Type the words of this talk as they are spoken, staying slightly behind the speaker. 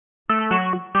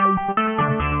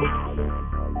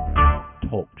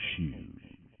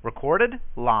Recorded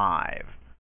live.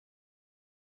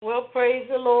 Well, praise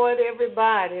the Lord,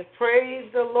 everybody. Praise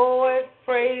the Lord.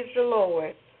 Praise the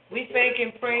Lord. We thank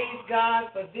and praise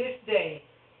God for this day.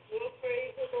 Well,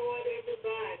 praise the Lord,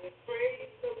 everybody. Praise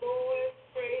the Lord.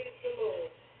 Praise the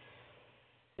Lord.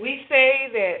 We say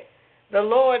that the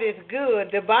Lord is good.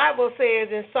 The Bible says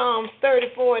in Psalms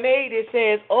 34:8, it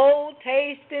says, "Oh,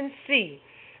 taste and see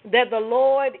that the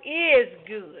Lord is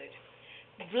good.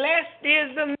 Blessed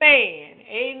is the man,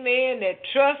 amen, that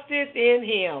trusteth in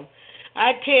him."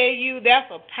 I tell you,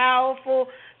 that's a powerful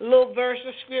little verse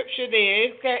of scripture there.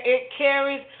 It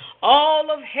carries all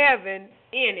of heaven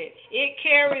in it. It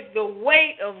carries the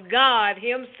weight of God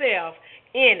himself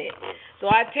in it. So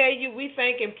I tell you, we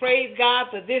thank and praise God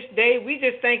for this day. We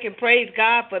just thank and praise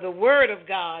God for the word of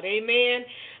God, amen,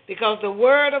 because the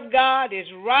word of God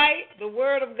is right. The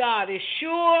word of God is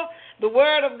sure. The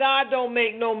word of God don't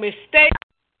make no mistake.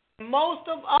 Most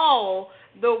of all,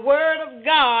 the word of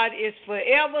God is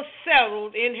forever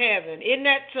settled in heaven. Isn't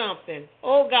that something?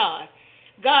 Oh, God.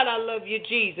 God, I love you,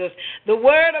 Jesus. The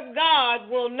word of God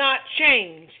will not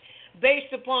change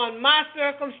based upon my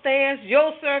circumstance,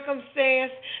 your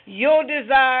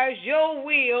desires, your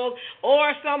will,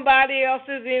 or somebody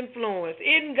else's influence.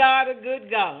 Isn't God a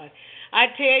good God? I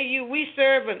tell you, we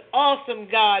serve an awesome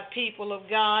God, people of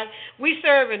God. We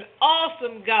serve an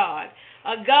awesome God.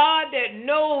 A God that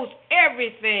knows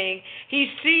everything.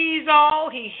 He sees all.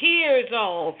 He hears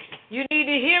all. You need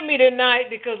to hear me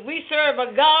tonight, because we serve a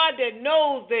God that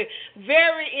knows the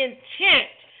very intent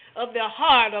of the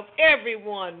heart of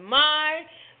everyone. My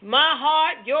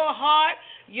heart, your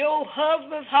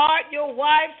husband's heart, your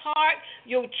wife's heart,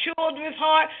 your children's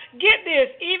heart. Get this,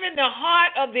 even the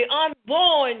heart of the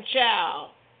unborn child.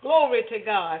 Glory to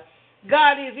God.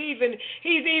 God is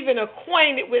he's even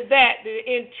acquainted with that, the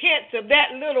intents of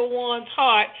that little one's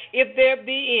heart, if there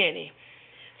be any.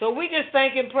 So we just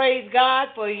thank and praise God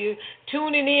for you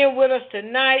tuning in with us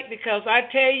tonight, because I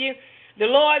tell you, the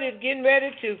Lord is getting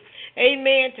ready to,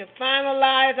 amen, to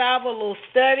finalize our little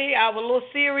study, our little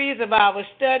series of our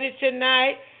study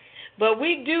tonight. But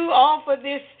we do offer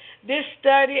this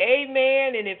study,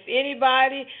 amen, and if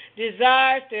anybody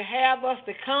desires to have us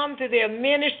to come to their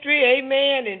ministry,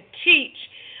 amen, and teach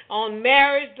on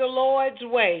marriage the Lord's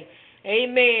way,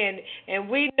 amen, and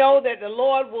we know that the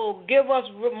Lord will give us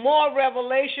more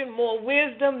revelation, more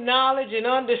wisdom, knowledge, and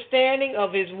understanding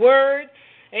of his word.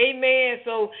 Amen.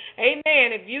 So,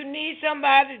 amen, if you need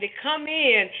somebody to come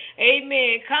in,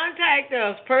 amen, contact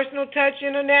us, Personal Touch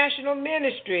International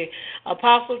Ministry,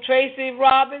 Apostle Tracy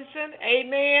Robinson,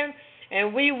 amen,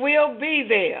 and we will be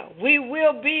there. We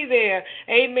will be there,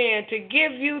 amen, to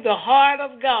give you the heart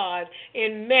of God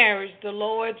in marriage the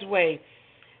Lord's way.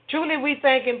 Truly, we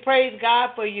thank and praise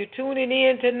God for you tuning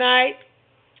in tonight.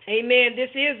 Amen.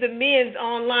 This is the men's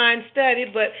online study,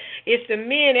 but it's the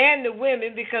men and the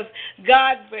women, because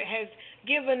God has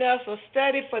given us a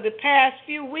study for the past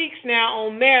few weeks now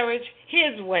on marriage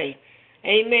his way.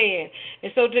 Amen.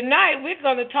 And so tonight we're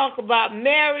going to talk about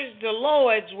marriage the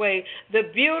Lord's way, the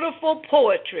beautiful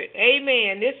portrait.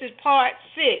 Amen. This is part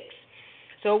 6.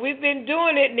 So we've been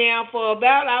doing it now for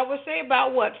about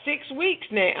 6 weeks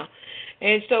now.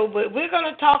 And so, but we're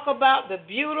going to talk about the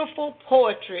beautiful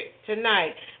portrait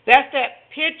tonight. That's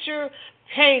that picture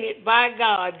painted by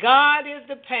God. God is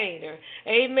the painter,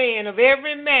 amen, of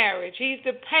every marriage. He's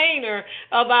the painter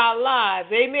of our lives,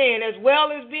 amen, as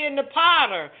well as being the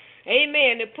potter,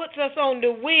 amen, that puts us on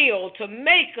the wheel to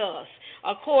make us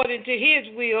according to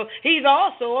his will. He's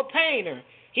also a painter.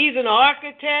 He's an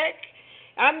architect.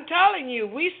 I'm telling you,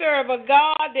 we serve a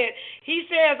God that he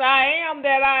says, I am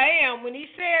that I am. When he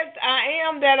says, I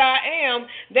am that I am,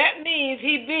 that means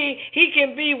he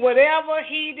can be whatever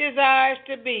he desires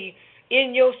to be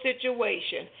in your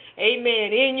situation.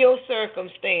 Amen. In your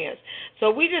circumstance.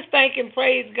 So we just thank and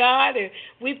praise God, and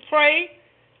we pray,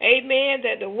 amen,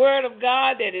 that the word of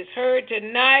God that is heard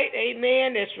tonight,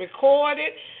 amen, that's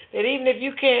recorded, that even if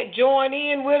you can't join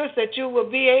in with us, that you will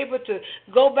be able to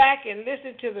go back and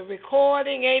listen to the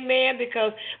recording, amen,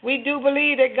 because we do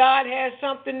believe that God has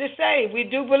something to say. We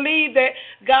do believe that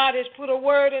God has put a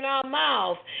word in our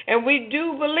mouth, and we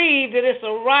do believe that it's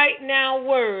a right now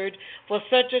word for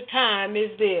such a time as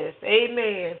this.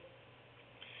 Amen.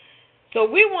 So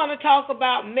we want to talk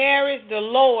about marriage the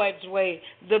Lord's way,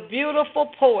 the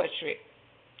beautiful portrait.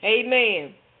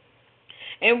 Amen.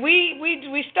 And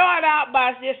we start out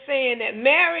by just saying that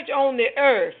marriage on the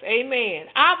earth, amen,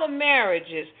 our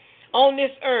marriages on this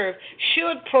earth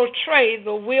should portray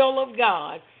the will of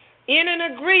God in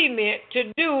an agreement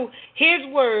to do his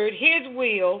word, his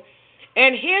will,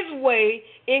 and his way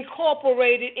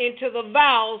incorporated into the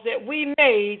vows that we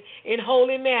made in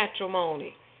holy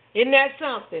matrimony. Isn't that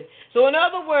something? So in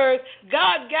other words,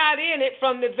 God got in it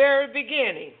from the very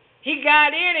beginning. He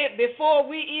got in it before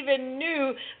we even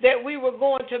knew that we were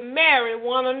going to marry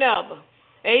one another.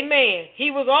 Amen. He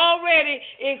was already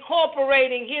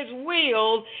incorporating his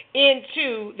will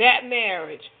into that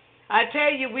marriage. I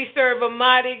tell you, we serve a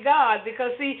mighty God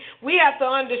because, see, we have to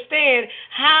understand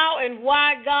how and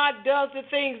why God does the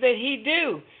things that he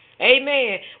do.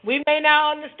 Amen. We may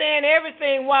not understand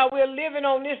everything while we're living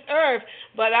on this earth,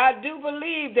 but I do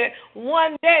believe that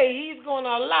one day he's going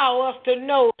to allow us to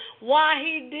know why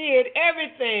he did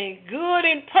everything good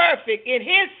and perfect in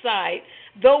his sight,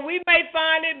 though we may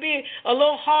find it be a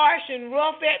little harsh and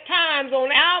rough at times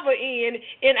on our end,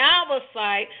 in our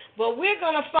sight, but we're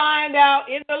going to find out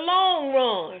in the long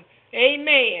run,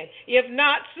 amen, if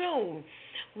not soon,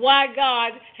 why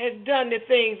God has done the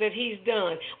things that he's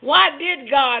done. Why did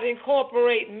God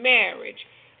incorporate marriage?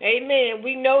 Amen.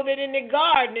 We know that in the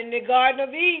Garden of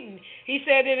Eden, he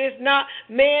said it is not,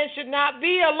 man should not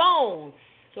be alone.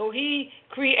 So he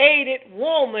created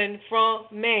woman from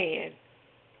man.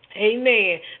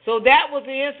 Amen. So that was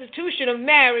the institution of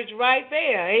marriage right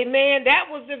there. Amen. That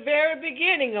was the very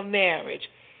beginning of marriage.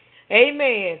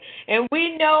 Amen. And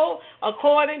we know,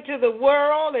 according to the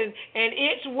world and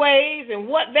its ways and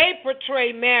what they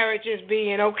portray marriage as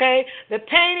being, okay, the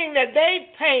painting that they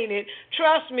painted,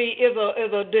 trust me, is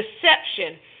a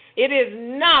deception. It is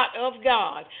not of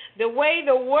God. The way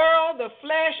the world, the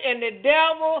flesh, and the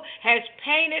devil has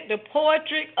painted the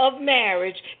portrait of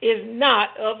marriage is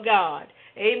not of God.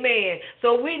 Amen.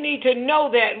 So we need to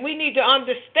know that. We need to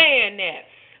understand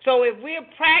that. So if we're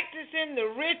practicing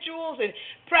the rituals and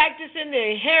practicing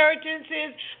the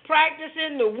inheritances,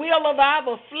 practicing the will of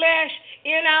our flesh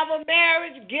in our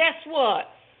marriage, guess what?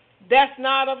 That's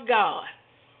not of God.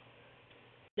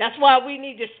 That's why we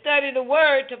need to study the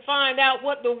Word to find out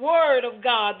what the Word of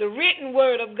God, the written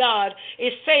Word of God,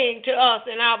 is saying to us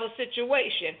in our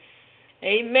situation.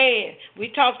 Amen. We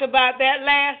talked about that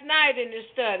last night in the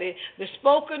study, the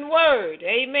spoken word,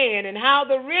 amen, and how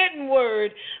the written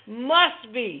word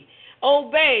must be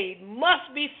obeyed,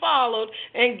 must be followed,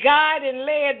 and guided and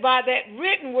led by that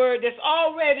written word that's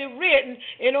already written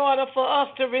in order for us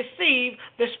to receive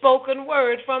the spoken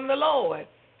word from the Lord.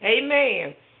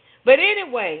 Amen. But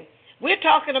anyway, we're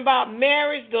talking about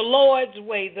marriage the Lord's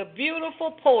way, the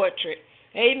beautiful portrait.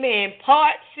 Amen.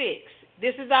 Part 6.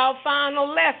 This is our final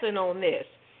lesson on this.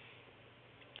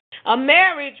 A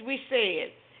marriage, we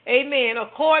said, amen,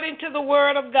 according to the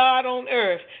word of God on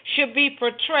earth, should be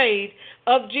portrayed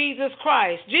of Jesus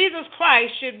Christ. Jesus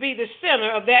Christ should be the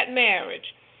center of that marriage.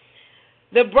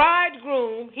 The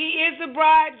bridegroom, he is the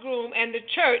bridegroom, and the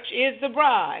church is the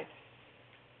bride.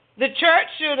 The church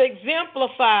should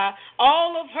exemplify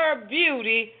all of her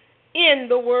beauty in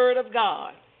the word of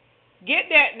God. Get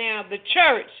that now, the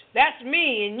church, that's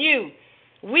me and you.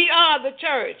 We are the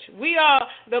church. We are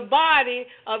the body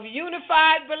of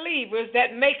unified believers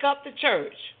that make up the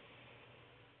church.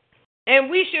 And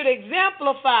we should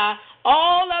exemplify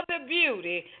all of the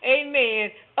beauty,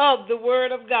 amen, of the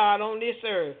word of God on this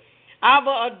earth.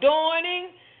 Our adorning,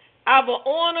 our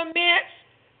ornaments,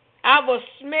 our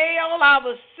smell, our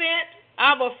scent,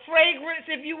 our fragrance,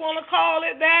 if you want to call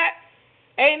it that,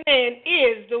 amen,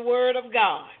 is the word of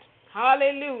God.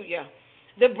 Hallelujah.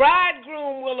 The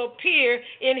bridegroom will appear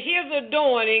in his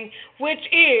adorning, which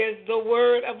is the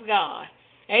word of God.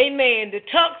 Amen. The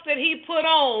tux that he put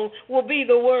on will be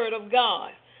the word of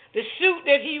God. The suit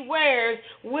that he wears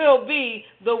will be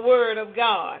the word of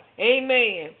God.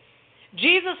 Amen.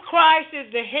 Jesus Christ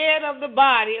is the head of the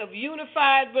body of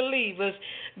unified believers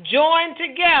joined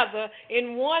together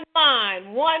in one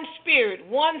mind, one spirit,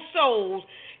 one soul,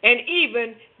 and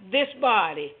even this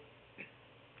body.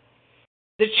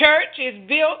 The church is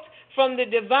built from the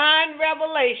divine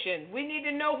revelation. We need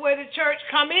to know where the church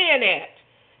come in at.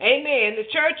 Amen. The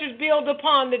church is built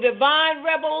upon the divine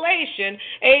revelation,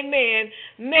 amen,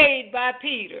 made by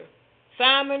Peter,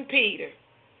 Simon Peter.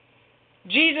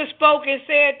 Jesus spoke and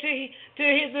said to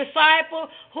his disciple,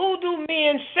 "Who do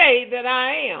men say that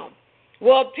I am?"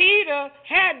 Well, Peter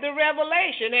had the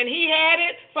revelation, and he had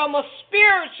it from a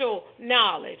spiritual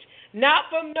knowledge. Not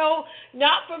from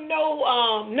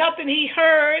nothing he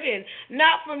heard and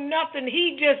not from nothing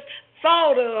he just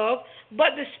thought of,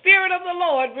 but the Spirit of the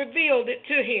Lord revealed it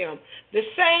to him. The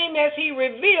same as he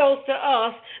reveals to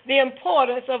us the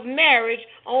importance of marriage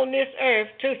on this earth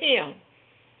to him.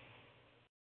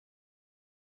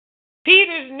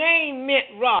 Peter's name meant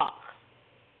rock.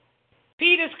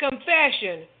 Peter's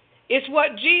confession is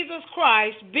what Jesus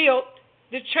Christ built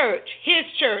the church, his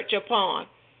church, upon.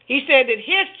 He said that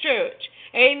his church,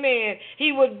 amen,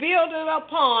 he would build it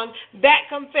upon that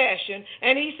confession.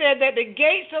 And he said that the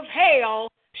gates of hell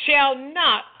shall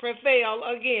not prevail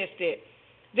against it.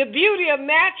 The beauty of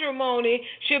matrimony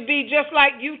should be just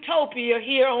like utopia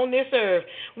here on this earth.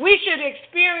 We should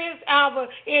experience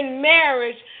in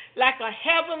marriage like a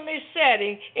heavenly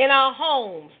setting in our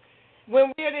homes.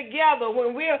 When we're together,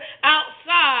 when we're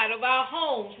outside of our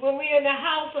homes, when we're in the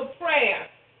house of prayer.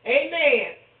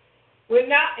 Amen.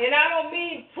 And I don't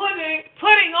mean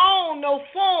putting on no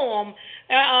form,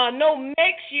 no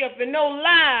makeshift and no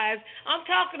lies. I'm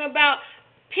talking about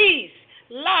peace,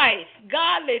 life,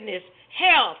 godliness,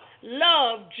 health,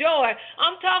 love, joy.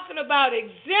 I'm talking about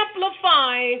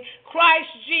exemplifying Christ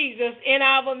Jesus in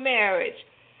our marriage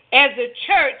as the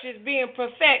church is being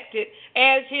perfected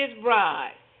as his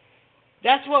bride.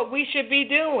 That's what we should be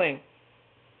doing.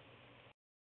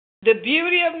 The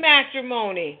beauty of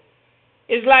matrimony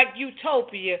is like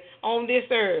utopia on this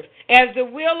earth, as the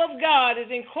will of God is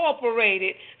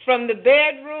incorporated from the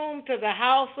bedroom to the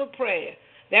house of prayer.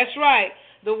 That's right.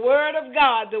 The word of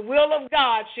God, the will of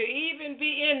God should even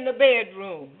be in the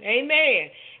bedroom. Amen.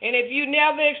 And if you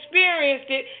never experienced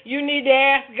it, you need to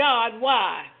ask God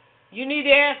why. You need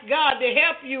to ask God to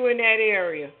help you in that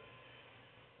area.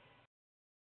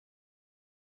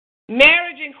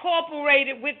 Marriage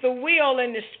incorporated with the will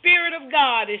and the Spirit of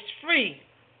God is free.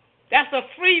 That's a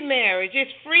free marriage.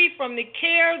 It's free from the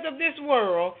cares of this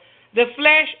world, the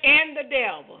flesh, and the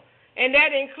devil. And that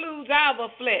includes our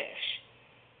flesh.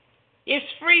 It's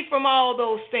free from all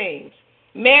those things.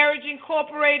 Marriage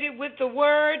incorporated with the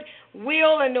word,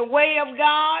 will, and the way of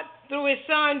God through his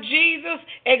son Jesus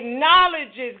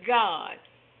acknowledges God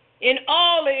in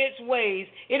all of its ways.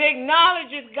 It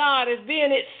acknowledges God as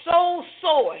being its sole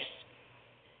source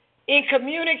in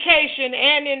communication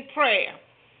and in prayer.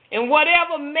 And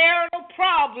whatever marital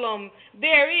problem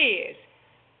there is,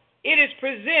 it is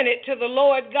presented to the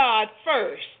Lord God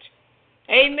first.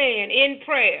 Amen. In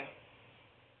prayer.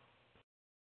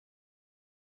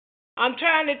 I'm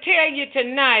trying to tell you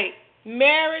tonight,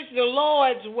 marriage the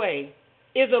Lord's way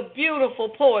is a beautiful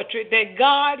portrait that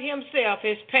God himself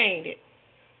has painted.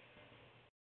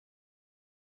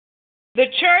 The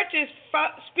church's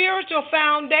spiritual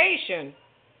foundation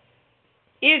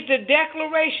is the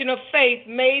declaration of faith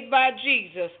made by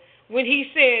Jesus when he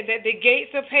said that the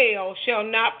gates of hell shall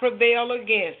not prevail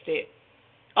against it.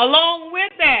 Along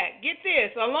with that, get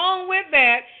this, along with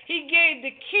that, he gave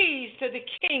the keys to the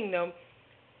kingdom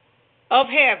of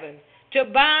heaven to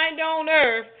bind on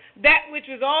earth that which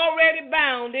was already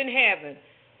bound in heaven,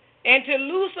 and to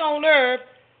loose on earth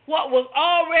what was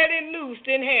already loosed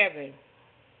in heaven.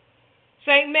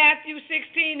 St. Matthew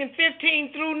 16 and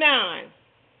 15 through 9.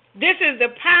 This is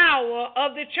the power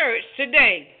of the church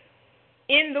today,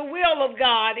 in the will of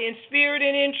God, in spirit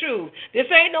and in truth. This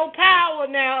ain't no power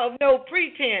now of no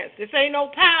pretense. This ain't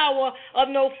no power of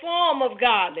no form of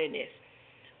godliness.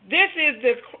 This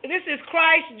is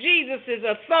Christ Jesus'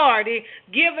 authority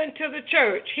given to the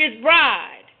church, his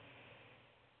bride.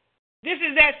 This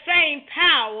is that same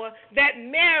power that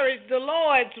marriage the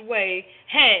Lord's way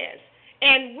has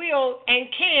and will and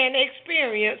can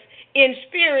experience in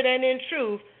spirit and in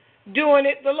truth, doing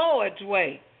it the Lord's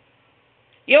way.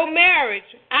 Your marriage,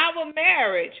 our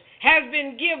marriage, has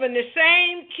been given the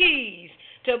same keys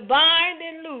to bind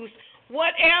and loose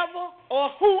whatever or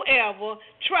whoever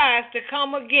tries to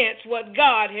come against what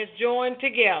God has joined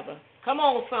together. Come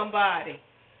on, somebody.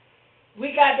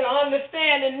 We got to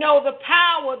understand and know the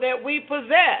power that we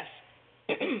possess.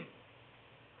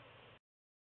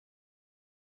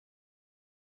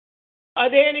 Are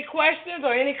there any questions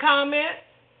or any comments?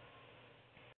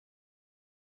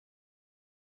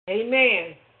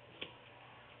 Amen.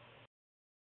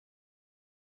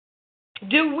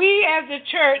 Do we as the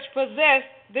church possess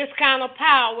this kind of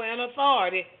power and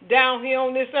authority down here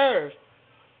on this earth?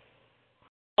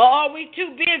 Or are we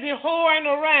too busy whoring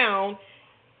around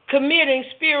committing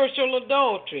spiritual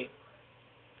adultery?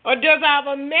 Or does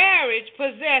our marriage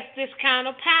possess this kind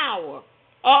of power?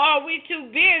 Or are we too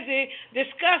busy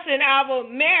discussing our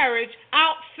marriage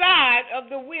outside of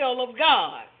the will of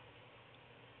God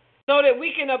so that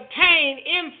we can obtain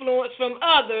influence from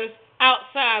others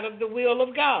outside of the will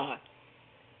of God?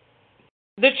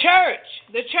 The church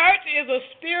is a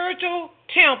spiritual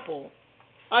temple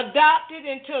adopted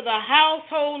into the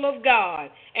household of God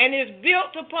and is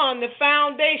built upon the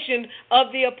foundation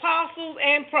of the apostles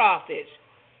and prophets,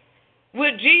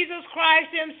 with Jesus Christ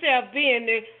himself being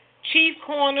the chief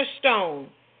cornerstone,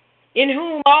 in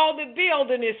whom all the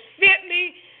building is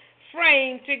fitly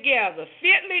framed together,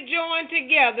 fitly joined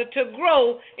together to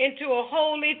grow into a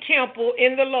holy temple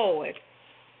in the Lord,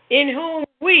 in whom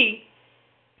we,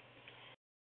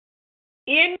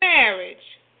 in marriage,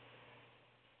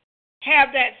 have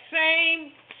that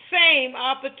same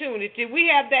opportunity.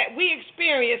 We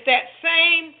experience that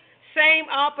same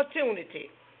opportunity.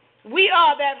 We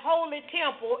are that holy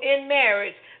temple in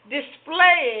marriage,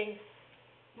 displaying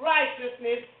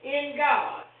righteousness in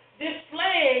God,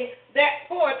 displaying that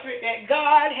portrait that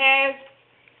God has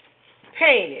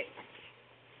painted.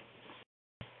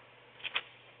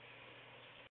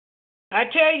 I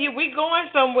tell you, we're going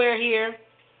somewhere here.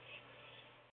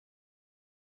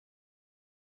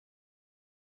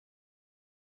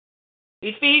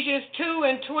 Ephesians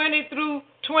 2:20 through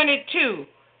 22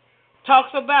 talks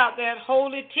about that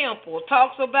holy temple,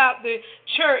 talks about the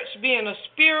church being a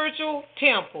spiritual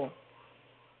temple.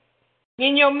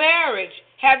 In your marriage,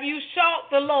 have you sought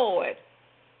the Lord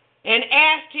and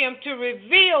asked Him to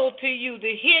reveal to you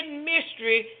the hidden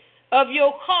mystery of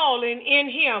your calling in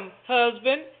Him,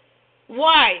 husband?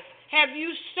 Wife, have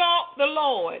you sought the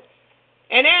Lord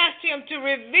and asked Him to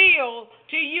reveal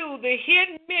to you the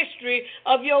hidden mystery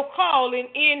of your calling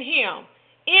in Him,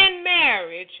 in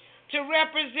marriage, to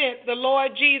represent the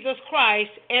Lord Jesus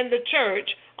Christ and the church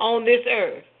on this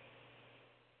earth?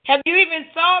 Have you even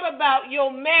thought about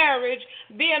your marriage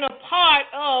being a part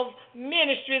of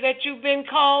ministry that you've been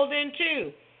called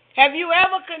into? Have you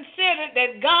ever considered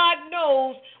that God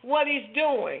knows what He's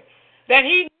doing? That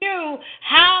He knew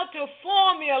how to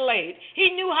formulate,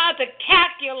 He knew how to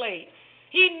calculate,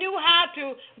 He knew how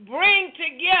to bring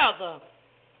together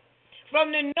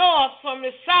from the north, from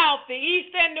the south, the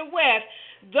east, and the west,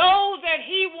 those that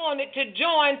He wanted to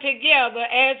join together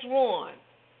as one.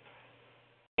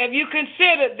 Have you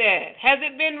considered that? Has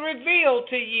it been revealed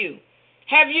to you?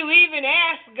 Have you even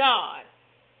asked God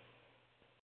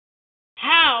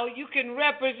how you can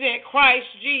represent Christ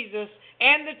Jesus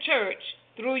and the church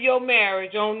through your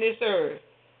marriage on this earth?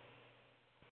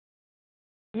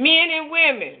 Men and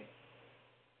women,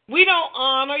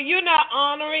 you're not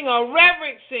honoring or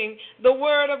reverencing the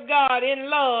Word of God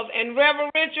in love and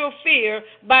reverential fear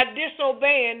by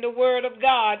disobeying the Word of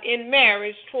God in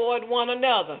marriage toward one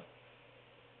another.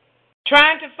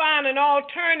 Trying to find an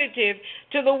alternative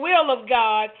to the will of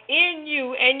God in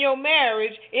you and your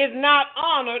marriage is not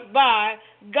honored by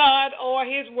God or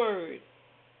His Word.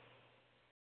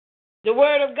 The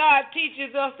Word of God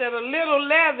teaches us that a little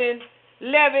leaven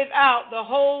leavens out the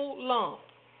whole lump.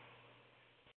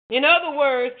 In other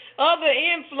words, other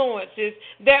influences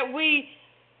that we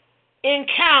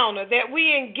encounter, that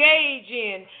we engage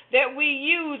in, that we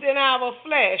use in our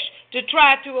flesh to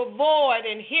try to avoid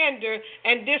and hinder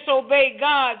and disobey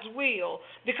God's will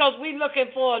because we're looking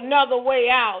for another way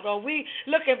out, or we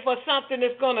looking for something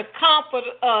that's going to comfort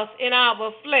us in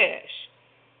our flesh.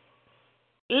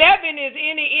 Leaven is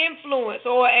any influence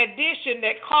or addition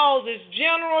that causes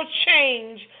general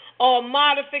change or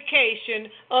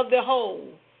modification of the whole.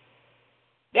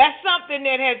 That's something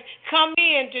that has come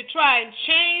in to try and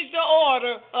change the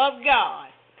order of God.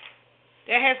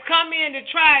 That has come in to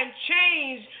try and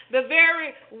change the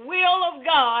very will of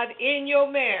God in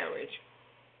your marriage.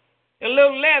 A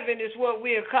little leaven is what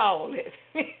we'll call it.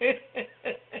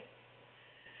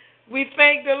 We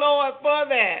thank the Lord for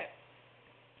that.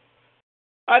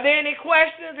 Are there any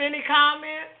questions, any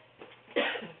comments?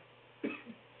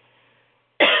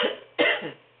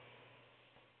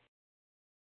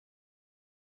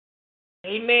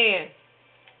 Amen.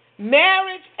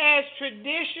 Marriage as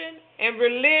tradition and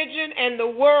religion and the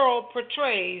world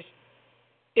portrays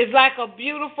is like a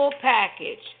beautiful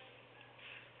package,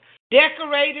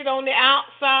 decorated on the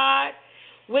outside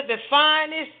with the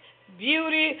finest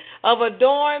beauty of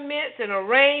adornments and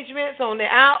arrangements on the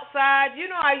outside. You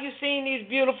know how you've seen these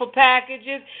beautiful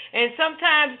packages, and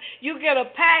sometimes you get a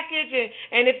package,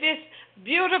 and if it's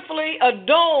beautifully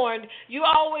adorned, you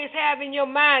always have in your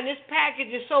mind, this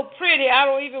package is so pretty, I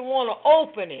don't even want to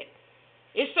open it.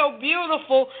 It's so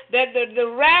beautiful that the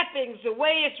wrappings, the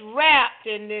way it's wrapped,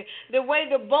 and the way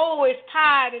the bow is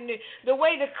tied, and the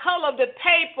way the color of the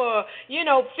paper,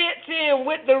 fits in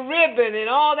with the ribbon and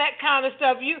all that kind of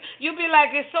stuff. You be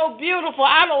like, it's so beautiful,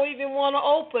 I don't even want to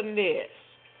open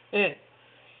this.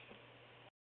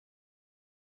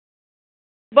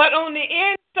 But on the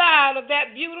inside of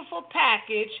that beautiful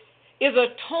package is a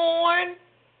torn,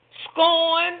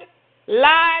 scorned,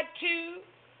 lied to,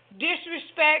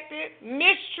 disrespected,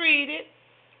 mistreated,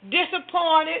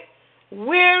 disappointed,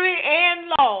 weary and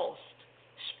lost,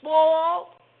 spoiled,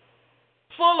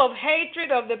 full of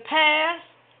hatred of the past,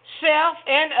 self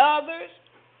and others,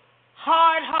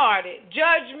 hard-hearted,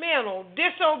 judgmental,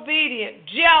 disobedient,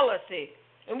 jealousy,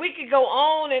 and we could go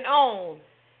on and on,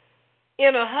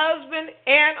 in a husband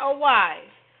and a wife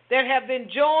that have been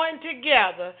joined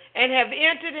together and have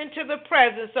entered into the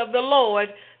presence of the Lord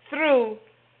through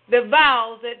the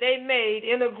vows that they made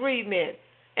in agreement.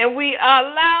 And we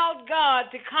allowed God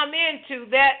to come into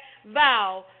that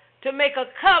vow to make a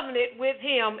covenant with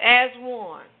him as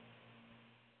one.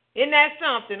 Isn't that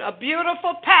something? A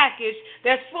beautiful package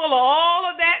that's full of all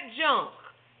of that junk.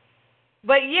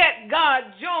 But yet God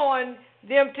joined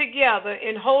them together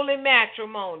in holy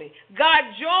matrimony. God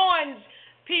joins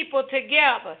people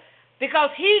together because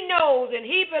he knows and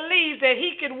he believes that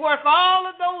he can work all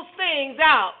of those things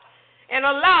out and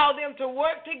allow them to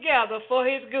work together for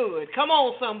his good. Come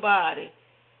on, somebody.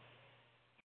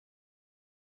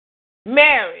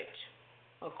 Marriage,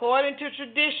 according to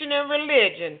tradition and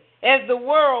religion, as the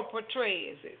world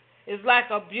portrays it, is like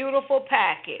a beautiful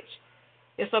package.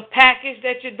 It's a package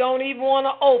that you don't even want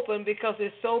to open because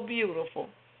it's so beautiful.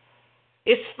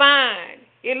 It's fine.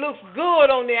 It looks good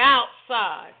on the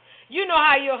outside. You know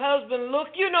how your husband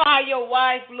looked. You know how your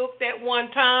wife looked at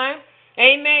one time.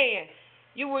 Amen.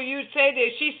 You say that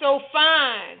she's so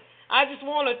fine. I just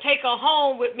want to take her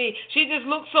home with me. She just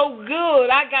looks so good.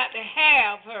 I got to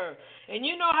have her. And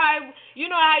you know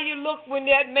how you looked when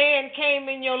that man came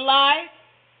in your life?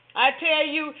 I tell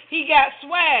you, he got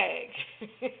swag.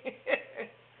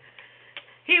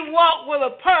 He walked with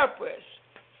a purpose.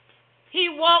 He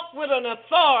walked with an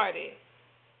authority.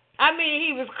 I mean,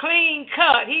 he was clean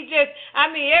cut.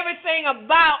 Everything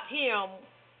about him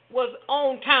was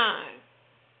on time.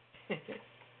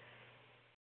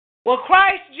 Well,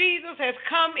 Christ Jesus has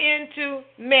come into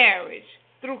marriage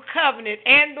through covenant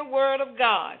and the word of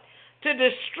God to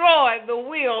destroy the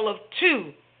will of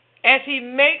two as he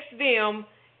makes them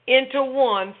into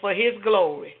one for his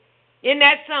glory. Isn't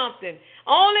that something?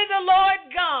 Only the Lord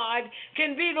God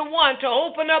can be the one to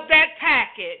open up that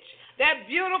package, that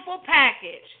beautiful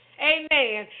package,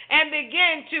 amen, and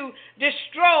begin to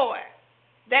destroy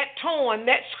that torn,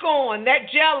 that scorn, that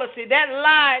jealousy, that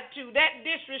lied to, that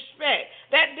disrespect,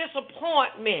 that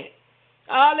disappointment,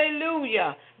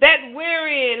 hallelujah, that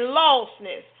weary and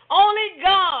lostness. Only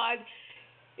God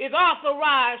is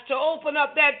authorized to open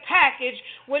up that package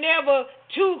whenever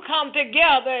two come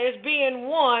together as being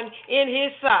one in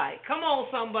his sight. Come on,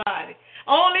 somebody.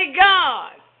 Only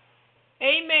God,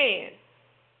 amen,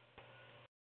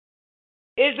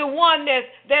 is the one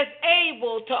that's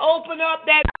able to open up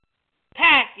that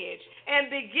package and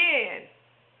begin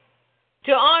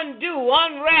to undo,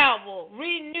 unravel,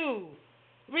 renew,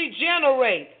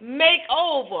 regenerate, make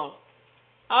over,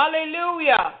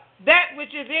 hallelujah, that which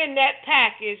is in that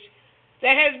package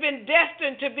that has been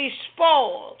destined to be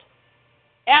spoiled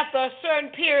after a certain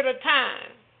period of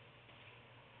time.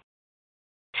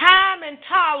 Time and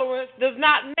tolerance does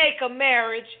not make a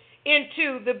marriage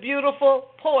into the beautiful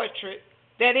portrait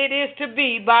that it is to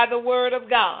be by the word of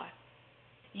God.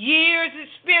 Years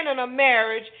spent in a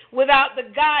marriage without the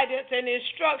guidance and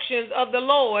instructions of the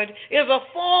Lord is a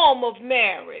form of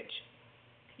marriage,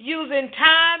 using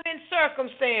time and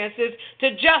circumstances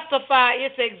to justify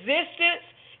its existence,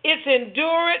 its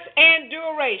endurance, and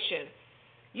duration.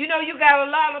 You know, you got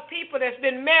a lot of people that's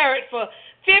been married for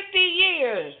 50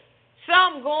 years,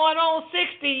 some going on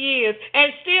 60 years,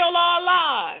 and still are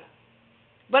alive.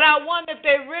 But I wonder if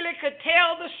they really could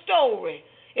tell the story,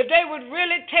 if they would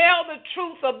really tell the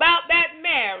truth about that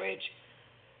marriage.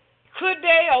 Could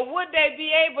they or would they be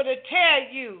able to tell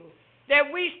you that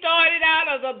we started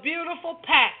out as a beautiful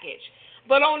package,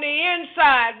 but on the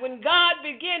inside, when God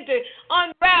began to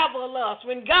unravel us,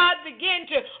 when God began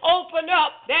to open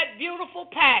up that beautiful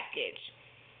package,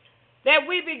 that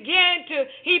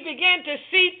he began to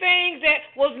see things that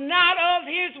was not of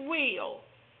his will,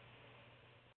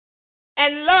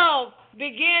 and love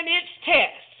began its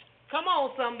test. Come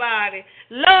on, somebody.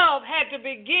 Love had to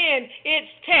begin its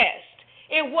test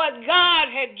in what God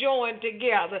had joined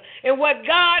together, and what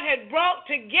God had brought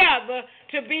together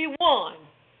to be one.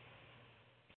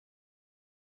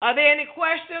 Are there any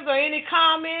questions or any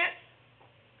comments?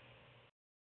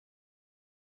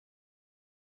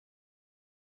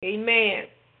 Amen.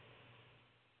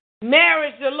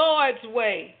 Marriage the Lord's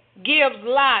way gives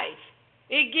life.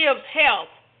 It gives health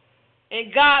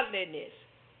and godliness.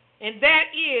 And that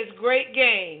is great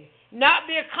gain. Not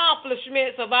the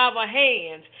accomplishments of our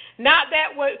hands. Not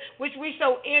that which we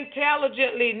so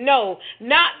intelligently know.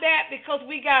 Not that because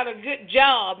we got a good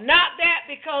job. Not that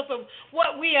because of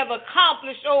what we have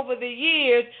accomplished over the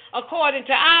years according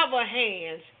to our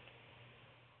hands.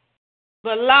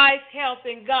 But life, health,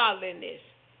 and godliness.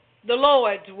 The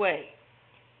Lord's way.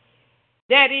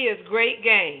 That is great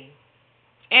gain,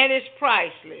 and it's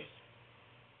priceless.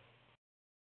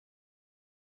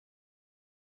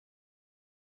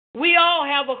 We all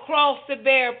have a cross to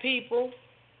bear, people.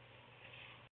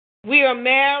 We are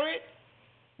married,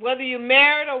 whether you're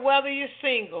married or whether you're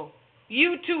single.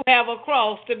 You too have a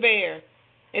cross to bear.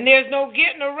 And there's no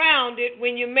getting around it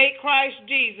when you make Christ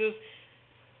Jesus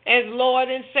as Lord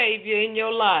and Savior in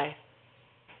your life.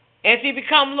 As He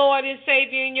becomes Lord and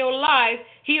Savior in your life,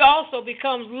 He also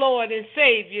becomes Lord and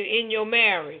Savior in your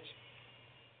marriage.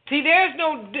 See, there's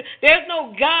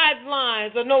no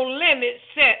guidelines or no limits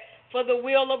set for the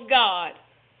will of God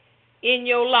in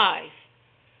your life.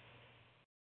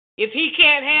 If He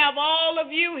can't have all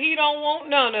of you, He don't want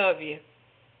none of you.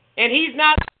 And He's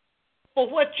not for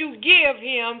what you give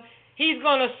Him. He's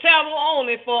going to settle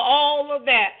only for all of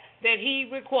that He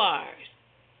requires.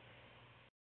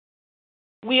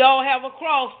 We all have a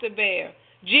cross to bear.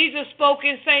 Jesus spoke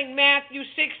in St. Matthew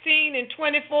 16 and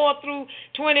 24 through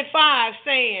 25,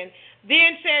 saying,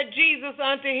 Then said Jesus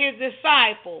unto His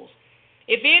disciples,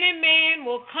 If any man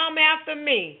will come after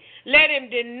me, let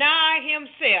him deny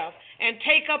himself and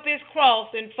take up his cross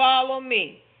and follow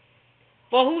me.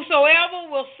 For whosoever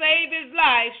will save his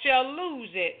life shall lose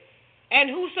it, and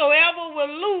whosoever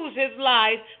will lose his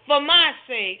life for my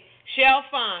sake shall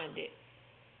find it.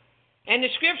 And the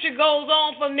scripture goes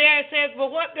on from there. It says, For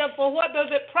what does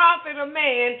it profit a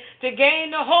man to gain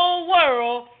the whole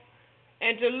world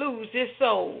and to lose his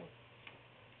soul?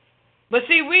 But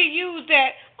see, we use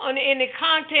that in the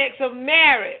context of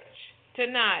marriage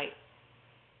tonight.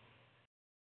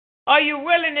 Are you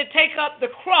willing to take up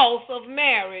the cross of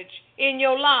marriage in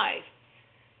your life?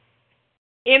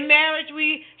 In marriage,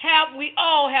 we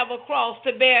all have a cross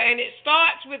to bear, and it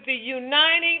starts with the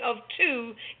uniting of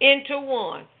two into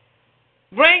one.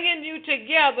 Bringing you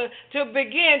together to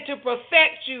begin to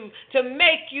perfect you, to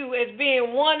make you as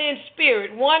being one in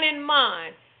spirit, one in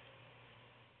mind,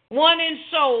 one in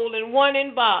soul, and one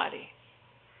in body.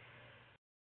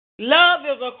 Love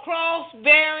is a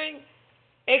cross-bearing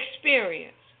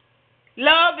experience.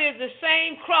 Love is the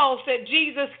same cross that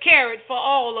Jesus carried for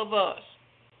all of us.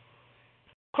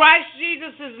 Christ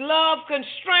Jesus' love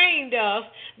constrained us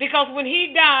because when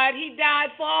He died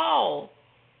for all.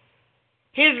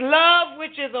 His love,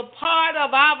 which is a part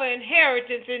of our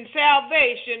inheritance in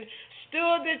salvation,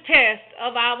 stood the test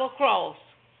of our cross.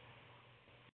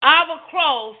 Our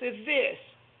cross is this.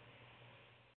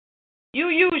 You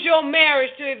use your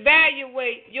marriage to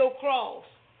evaluate your cross.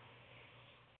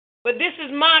 But this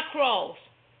is my cross.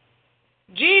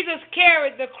 Jesus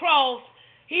carried the cross.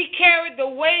 He carried the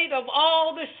weight of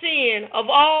all the sin of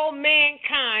all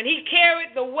mankind. He carried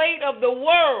the weight of the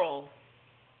world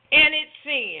and its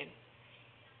sin.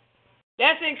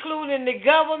 That's including the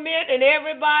government and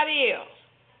everybody else.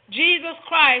 Jesus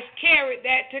Christ carried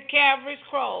that to Calvary's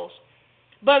cross.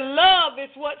 But love is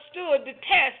what stood the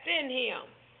test in Him.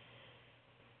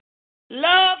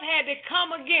 Love had to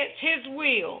come against His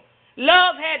will.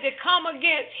 Love had to come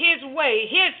against His way,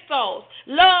 His thoughts.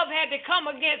 Love had to come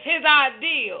against His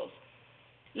ideals.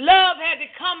 Love had to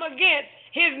come against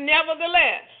His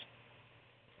nevertheless.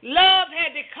 Love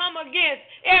had to come against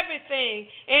everything,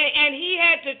 and He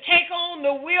had to take on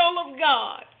the will of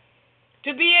God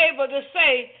to be able to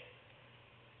say,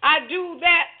 I do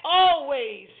that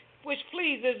always which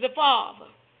pleases the Father.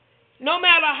 No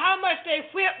matter how much they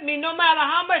whip me, no matter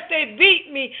how much they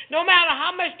beat me, no matter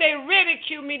how much they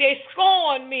ridicule me, they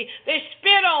scorn me, they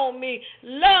spit on me,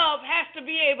 love has to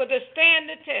be able to stand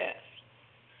the test.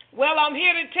 Well, I'm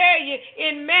here to tell you,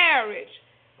 in marriage,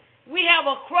 we have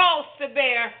a cross to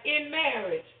bear in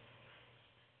marriage.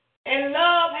 And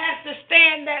love has to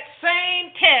stand that same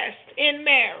test in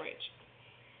marriage.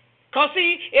 Because,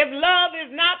 see, if love is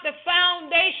not the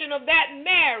foundation of that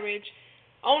marriage,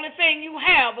 only thing you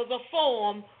have is a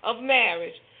form of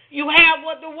marriage. You have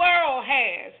what the world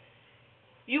has.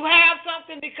 You have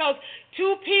something because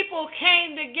two people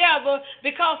came together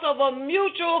because of a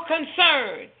mutual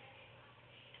concern.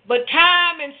 But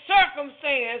time and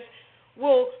circumstance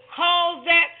will cause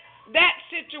that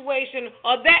situation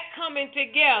or that coming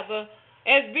together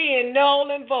as being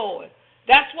null and void.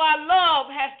 That's why love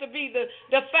has to be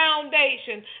the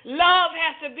foundation. Love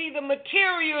has to be the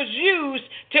materials used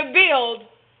to build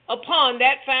upon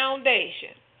that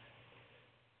foundation.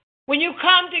 When you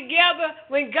come together,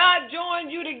 when God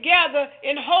joins you together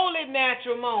in holy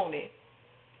matrimony,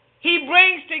 He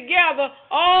brings together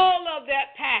all of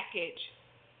that package.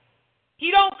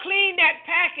 He don't clean that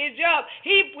package up.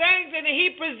 He brings it and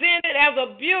He presents it as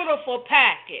a beautiful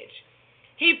package.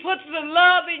 He puts the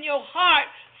love in your heart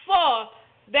for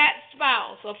that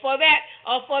spouse or for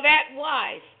that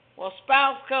wife. Well,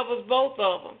 spouse covers both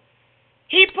of them.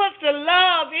 He puts the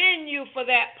love in you for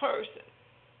that person.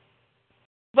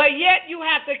 But yet you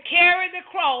have to carry the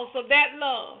cross of that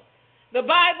love. The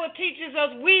Bible teaches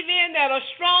us we then that are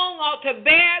strong ought to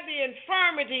bear the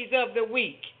infirmities of the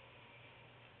weak.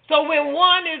 So when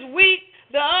one is weak,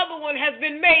 the other one has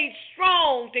been made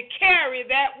strong to carry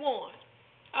that one.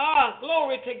 Ah,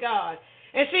 glory to God.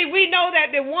 And see, we know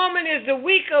that the woman is the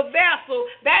weaker vessel.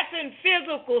 That's in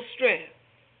physical strength.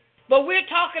 But we're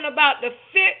talking about the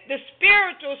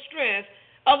spiritual strength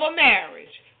of a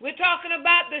marriage. We're talking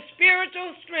about the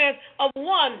spiritual strength of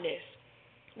oneness.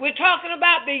 We're talking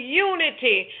about the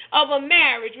unity of a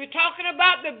marriage. We're talking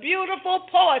about the beautiful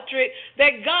portrait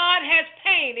that God has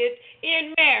painted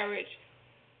in marriage,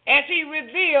 as he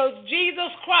reveals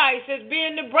Jesus Christ as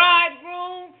being the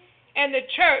bridegroom and the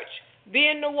church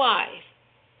being the wife.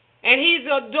 And he's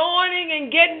adorning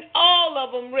and getting all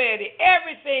of them ready,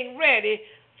 everything ready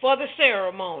for the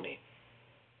ceremony.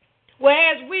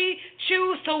 Whereas we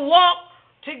choose to walk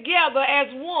together as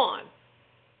one,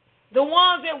 the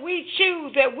ones that we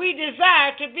choose, that we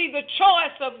desire to be the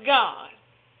choice of God.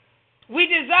 We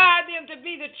desire them to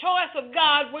be the choice of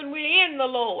God when we're in the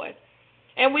Lord.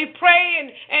 And we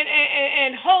pray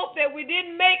and hope that we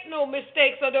didn't make no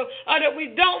mistakes, or that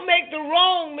we don't make the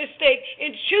wrong mistake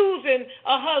in choosing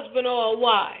a husband or a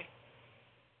wife.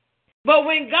 But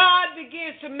when God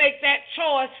begins to make that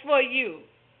choice for you,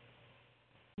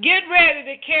 get ready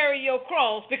to carry your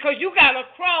cross, because you got a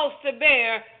cross to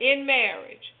bear in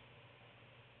marriage.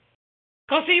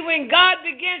 Because see, when God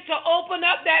begins to open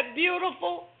up that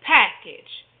beautiful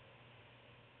package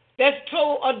that's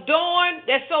so adorned,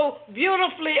 that's so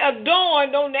beautifully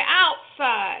adorned on the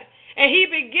outside, and he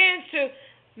begins to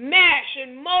mash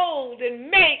and mold and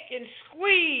make and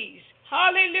squeeze,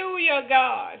 hallelujah,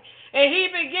 God, and he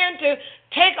begins to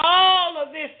take all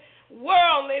of this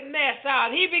worldly mess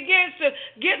out. He begins to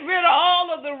get rid of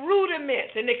all of the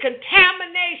rudiments and the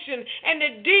contamination and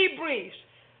the debriefs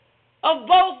of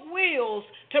both wills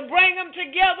to bring them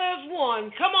together as one.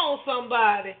 Come on,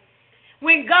 somebody.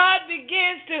 When God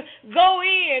begins to go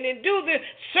in and do the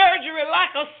surgery like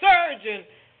a surgeon,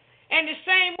 and the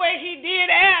same way he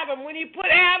did Adam, when he put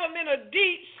Adam in a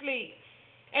deep sleep,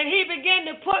 and he began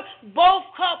to put both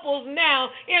couples now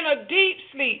in a deep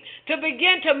sleep to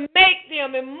begin to make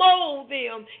them and mold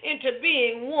them into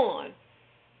being one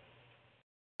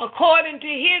according to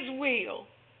his will.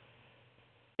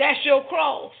 That's your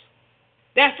cross.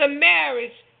 That's a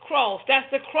marriage cross.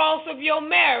 That's the cross of your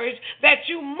marriage that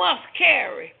you must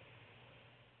carry.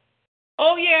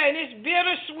 Oh, yeah, and it's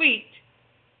bittersweet.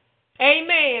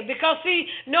 Amen. Because, see,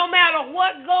 no matter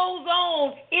what goes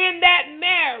on in that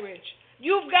marriage,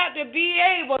 you've got to be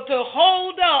able to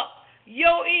hold up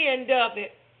your end of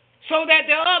it so that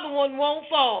the other one won't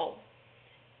fall.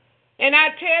 And I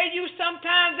tell you,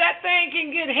 sometimes that thing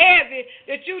can get heavy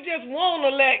that you just want to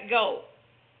let go.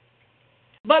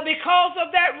 But because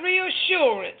of that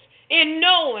reassurance in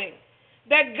knowing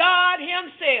that God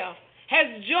himself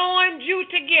has joined you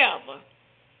together,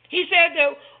 he said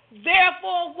that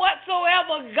therefore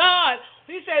whatsoever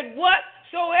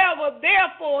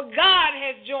therefore God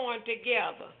has joined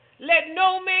together, let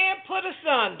no man put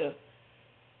asunder.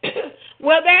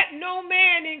 Well, that no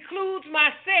man includes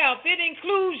myself. It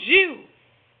includes you.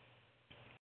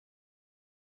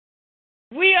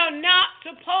 We are not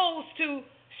supposed to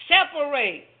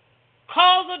separate,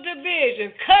 cause a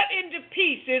division, cut into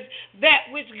pieces that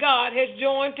which God has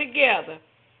joined together.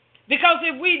 Because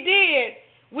if we did,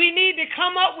 we need to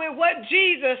come up with what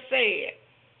Jesus said.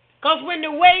 Because when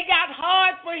the way got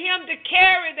hard for him to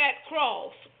carry that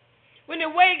cross, when the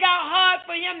way got hard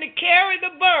for him to carry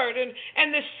the burden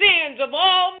and the sins of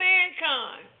all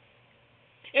mankind,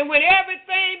 and when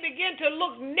everything began to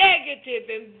look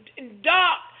negative and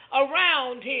dark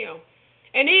around him,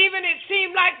 and even it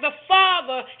seemed like the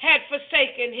Father had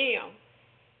forsaken him,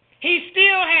 he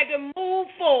still had to move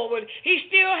forward. He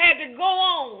still had to go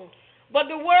on. But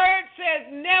the word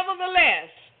says,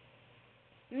 nevertheless,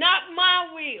 not my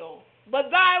will,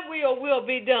 but thy will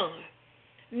be done.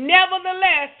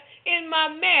 Nevertheless, in my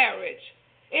marriage,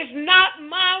 it's not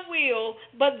my will,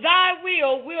 but thy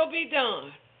will be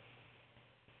done.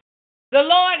 The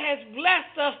Lord has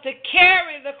blessed us to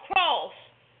carry the cross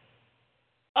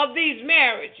of these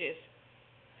marriages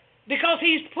because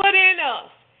he's put in us,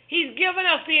 he's given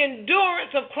us the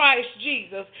endurance of Christ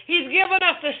Jesus. He's given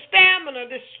us the stamina,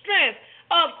 the strength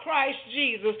of Christ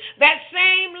Jesus. That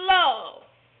same love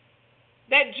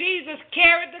that Jesus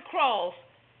carried the cross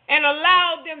and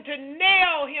allowed them to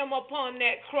nail him upon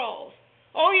that cross.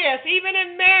 Oh, yes, even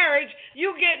in marriage,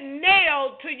 you get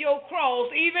nailed to your cross,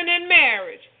 even in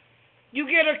marriage. You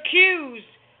get accused.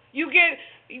 You get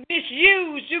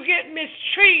misused. You get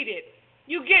mistreated.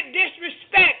 You get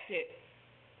disrespected.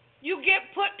 You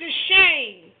get put to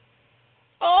shame.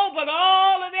 Oh, but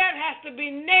all of that has to be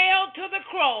nailed to the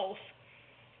cross.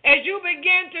 As you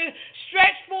begin to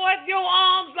stretch forth your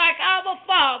arms like our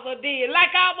Father did,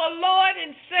 like our Lord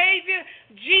and Savior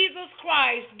Jesus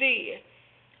Christ did.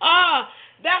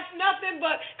 That's nothing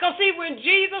but, because see, when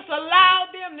Jesus allowed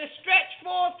them to stretch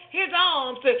forth his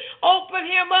arms, to open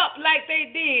him up like they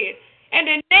did, and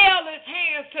to nail his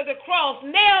hands to the cross,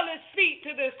 nail his feet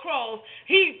to the cross,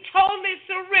 he totally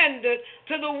surrendered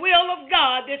to the will of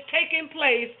God that's taking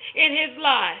place in his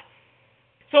life.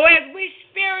 So as we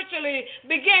spiritually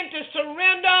begin to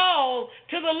surrender all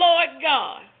to the Lord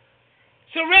God,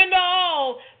 surrender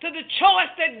all to the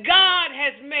choice that God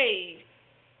has made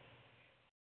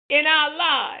in our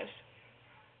lives.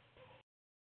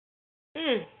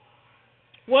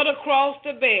 What a cross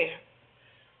to bear.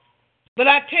 But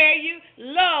I tell you,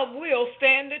 love will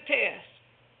stand the test.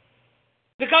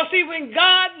 Because see, when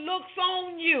God looks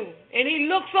on you and he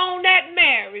looks on that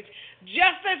marriage,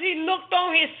 just as he looked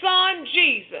on his son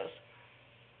Jesus,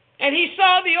 and he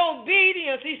saw the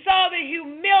obedience, he saw the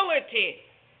humility,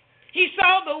 he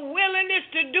saw the willingness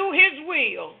to do his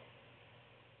will,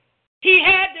 he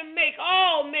had to make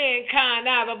all mankind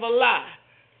out of a lie.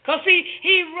 Because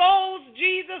he rose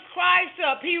Jesus Christ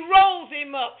up. He rose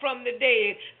him up from the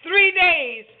dead 3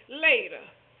 days later.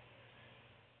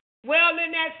 Well,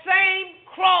 in that same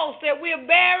cross that we're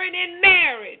bearing in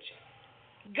marriage,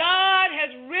 God has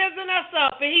risen us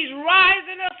up, and he's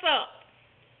rising us up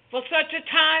for such a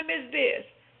time as this,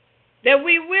 that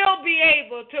we will be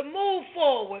able to move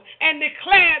forward and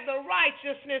declare the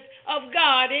righteousness of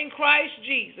God in Christ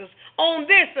Jesus on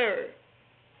this earth.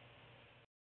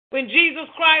 When Jesus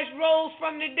Christ rose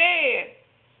from the dead,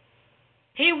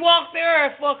 he walked the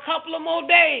earth for a couple of more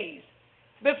days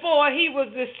before he was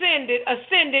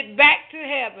ascended back to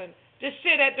heaven to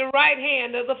sit at the right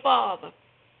hand of the Father.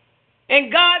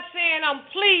 And God saying, I'm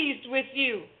pleased with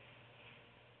you.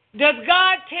 Does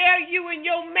God tell you in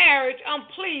your marriage, I'm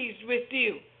pleased with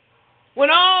you? When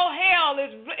all hell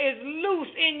is loose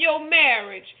in your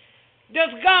marriage, does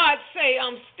God say,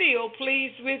 I'm still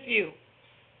pleased with you?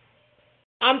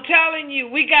 I'm telling you,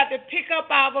 we got to pick up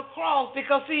our cross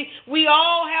because, see, we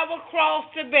all have a cross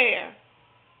to bear.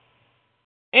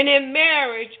 And in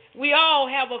marriage, we all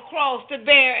have a cross to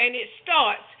bear, and it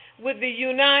starts with the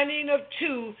uniting of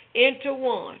two into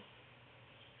one.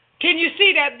 Can you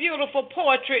see that beautiful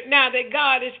portrait now that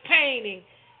God is painting?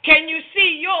 Can you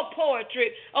see your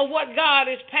portrait of what God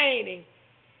is painting?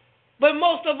 But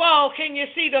most of all, can you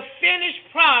see the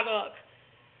finished product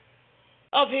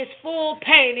of his full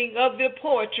painting of the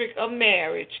portrait of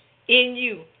marriage in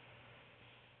you?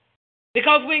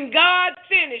 Because when God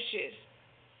finishes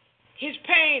his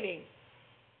painting,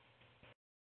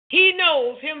 he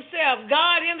knows himself,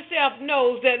 God himself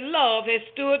knows that love has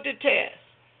stood the test.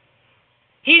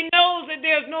 He knows that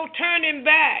there's no turning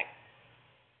back.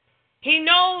 He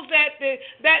knows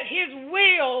that his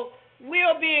will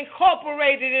be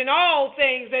incorporated in all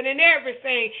things and in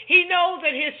everything. He knows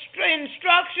that his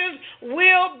instructions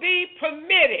will be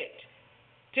permitted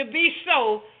to be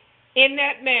so in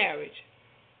that marriage.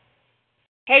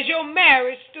 Has your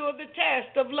marriage stood the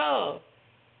test of love?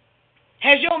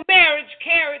 Has your marriage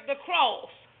carried the cross?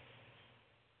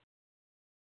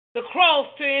 The cross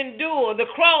to endure,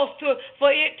 the cross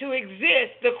for it to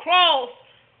exist, the cross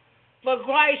for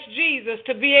Christ Jesus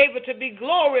to be able to be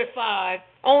glorified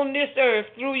on this earth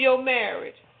through your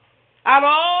marriage. Out of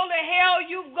all the hell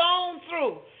you've gone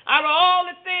through, out of all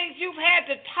the things you've had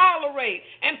to tolerate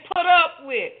and put up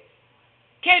with,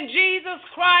 can Jesus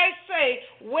Christ say,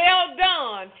 well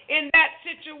done in that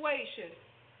situation?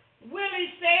 Will he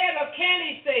say it or can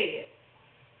he say it?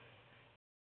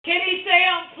 Can he say,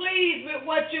 I'm pleased with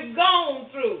what you've gone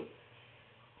through?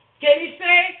 Can he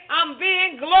say, I'm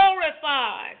being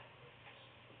glorified?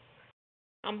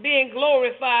 I'm being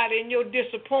glorified in your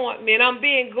disappointment. I'm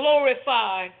being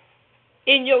glorified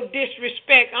in your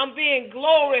disrespect. I'm being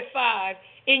glorified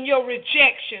in your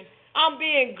rejection. I'm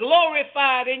being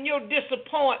glorified in your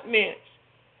disappointments.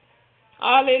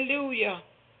 Hallelujah.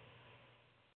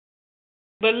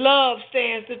 But love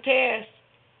stands the test.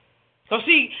 So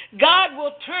see, God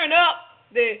will turn up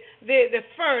the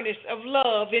furnace of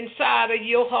love inside of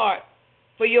your heart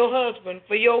for your husband,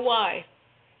 for your wife.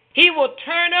 He will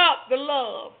turn up the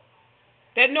love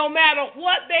that no matter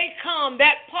what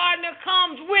that partner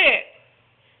comes with,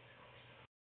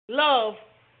 love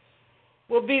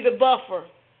will be the buffer.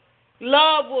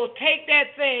 Love will take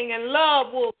that thing and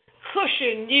love will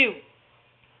cushion you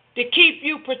to keep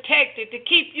you protected, to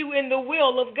keep you in the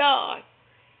will of God.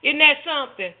 Isn't that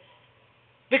something?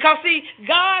 Because, see,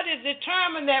 God is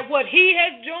determined that what he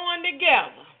has joined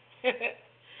together,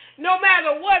 no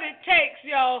matter what it takes,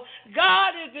 y'all,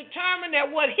 God is determined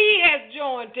that what he has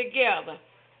joined together,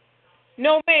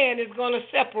 no man is going to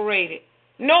separate it.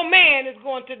 No man is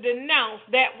going to denounce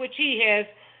that which he has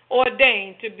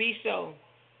ordained to be so.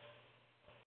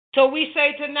 So we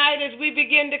say tonight as we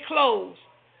begin to close,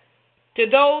 to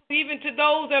those, even to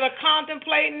those that are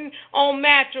contemplating on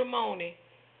matrimony,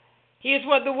 here's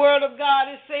what the Word of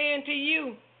God is saying to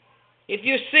you. If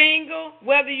you're single,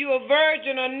 whether you're a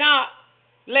virgin or not,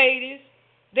 ladies,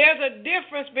 there's a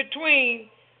difference between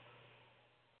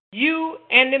you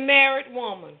and the married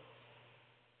woman.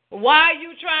 Why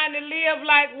you trying to live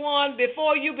like one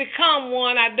before you become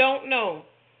one, I don't know.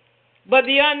 But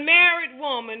the unmarried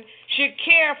woman should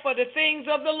care for the things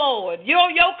of the Lord. Your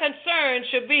concern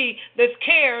should be the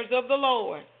cares of the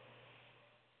Lord.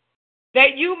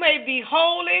 That you may be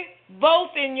holy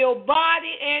both in your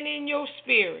body and in your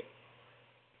spirit.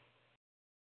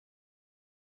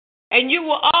 And you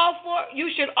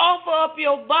should offer up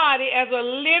your body as a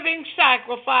living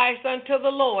sacrifice unto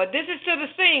the Lord. This is to the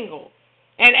single.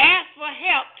 And ask for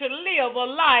help to live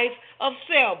a life of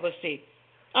celibacy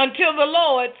until the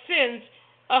Lord sends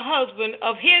a husband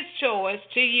of his choice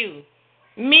to you.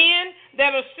 Men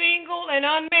that are single and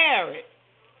unmarried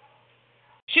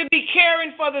should be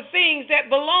caring for the things that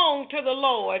belong to the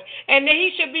Lord, and that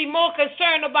he should be more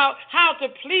concerned about how to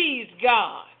please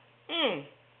God.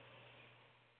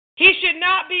 He should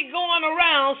not be going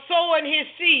around sowing his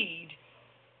seed,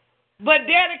 but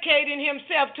dedicating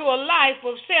himself to a life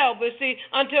of celibacy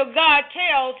until God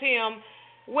tells him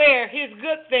where his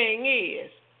good thing is.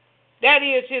 That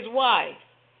is his wife.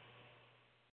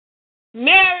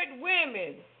 Married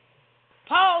women,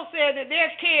 Paul said that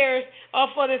their cares are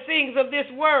for the things of this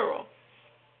world.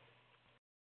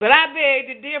 But I beg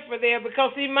to differ there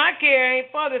because, see, my care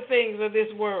ain't for the things of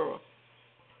this world.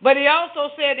 But he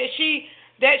also said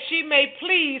that she may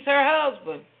please her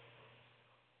husband.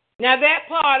 Now that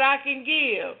part I can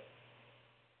give.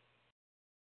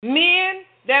 Men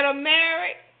that are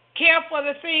married care for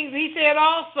the things, he said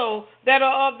also, that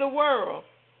are of the world,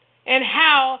 and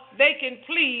how they can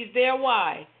please their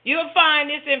wife. You'll find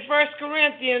this in 1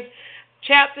 Corinthians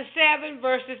chapter 7,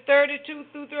 verses 32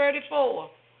 through 34.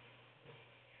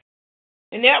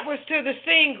 And that was to the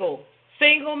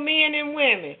single men and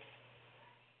women,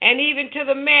 and even to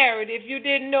the married if you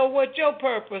didn't know what your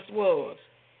purpose was.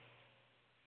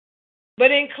 But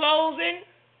in closing,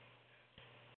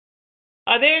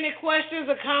 are there any questions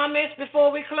or comments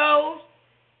before we close?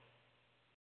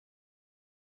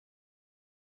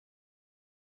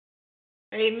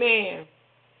 Amen.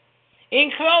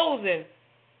 In closing,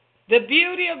 the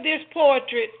beauty of this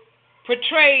portrait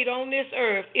portrayed on this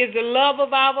earth is the love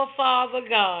of our Father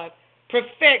God,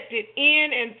 perfected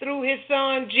in and through his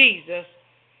Son Jesus,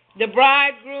 the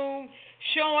bridegroom,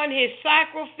 showing his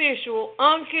sacrificial,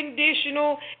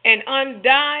 unconditional, and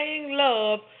undying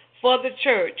love for the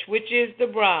church, which is the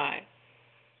bride.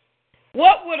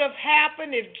 What would have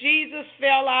happened if Jesus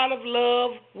fell out of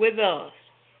love with us?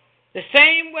 The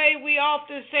same way we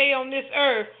often say on this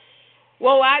earth,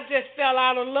 well, I just fell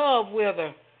out of love with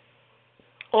her,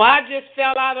 or I just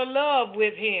fell out of love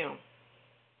with him.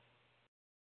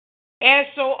 As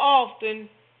so often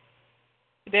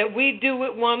that we do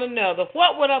with one another.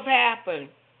 What would have happened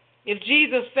if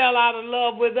Jesus fell out of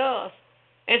love with us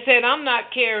and said, I'm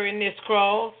not carrying this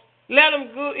cross. Let them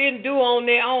go and do on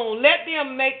their own. Let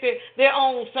them make their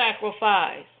own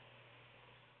sacrifice.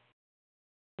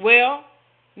 Well,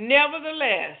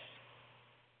 nevertheless,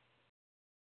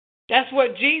 that's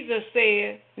what Jesus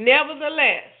said.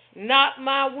 Nevertheless, not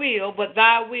my will, but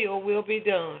thy will be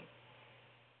done.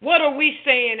 What are we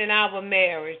saying in our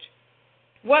marriage?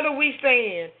 What are we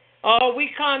saying? Are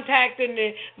we contacting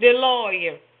the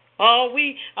lawyer? Are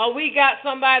we got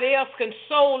somebody else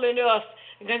consoling us,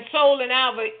 consoling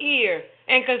our ear,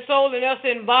 and consoling us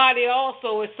in body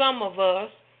also, as some of us?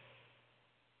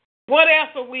 What else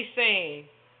are we saying?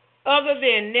 Other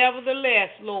than, nevertheless,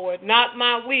 Lord, not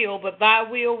my will, but thy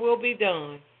will be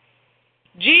done.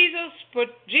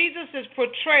 Jesus'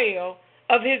 portrayal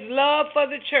of his love for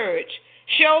the church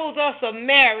shows us a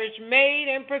marriage made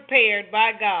and prepared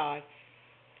by God.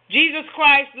 Jesus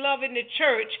Christ loving the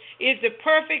church is the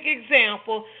perfect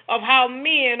example of how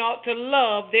men ought to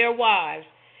love their wives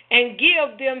and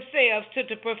give themselves to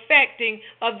the perfecting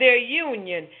of their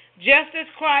union, just as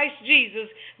Christ Jesus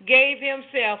gave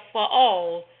himself for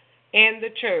all and the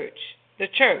church,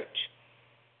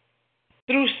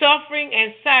 through suffering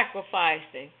and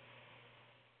sacrificing.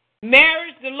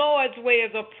 Marriage, the Lord's way,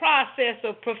 is a process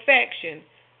of perfection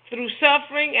through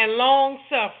suffering and long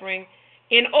suffering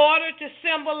in order to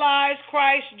symbolize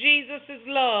Christ Jesus'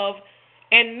 love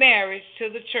and marriage to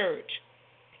the church,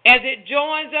 as it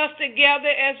joins us together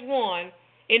as one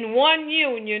in one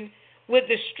union with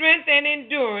the strength and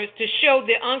endurance to show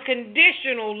the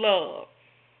unconditional love,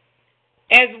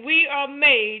 as we are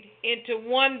made into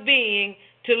one being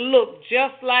to look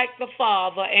just like the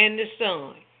Father and the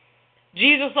Son.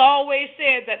 Jesus always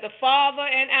said that the Father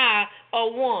and I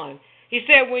are one. He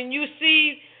said, when you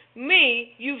see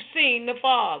me, you've seen the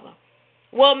Father.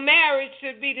 Well, marriage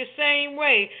should be the same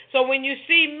way. So when you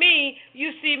see me,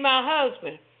 you see my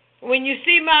husband. When you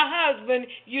see my husband,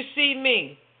 you see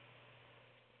me.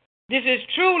 This is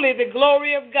truly the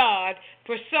glory of God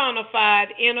personified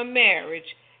in a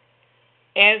marriage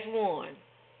as one.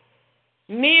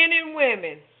 Men and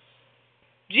women,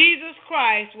 Jesus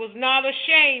Christ was not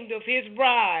ashamed of his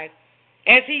bride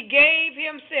as he gave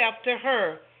himself to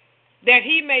her, that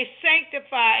he may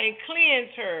sanctify and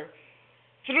cleanse her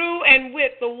through and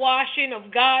with the washing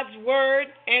of God's word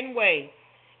and way,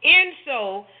 in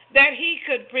so that he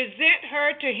could present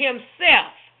her to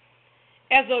himself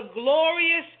as a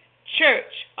glorious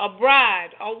church, a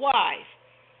bride, a wife,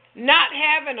 not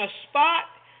having a spot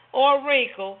or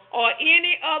wrinkle or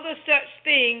any other such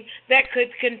thing that could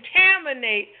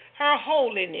contaminate her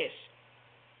holiness,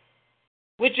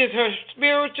 which is her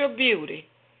spiritual beauty.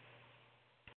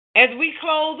 As we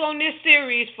close on this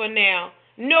series for now,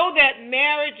 know that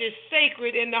marriage is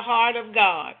sacred in the heart of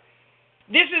God.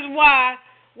 This is why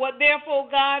what therefore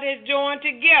God has joined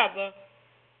together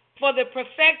for the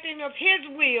perfecting of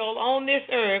his will on this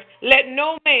earth, let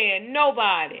no man,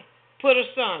 nobody, put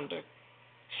asunder.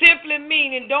 Simply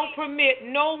meaning don't permit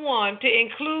no one to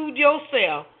include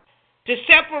yourself, to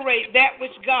separate that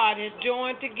which God has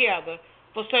joined together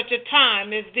for such a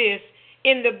time as this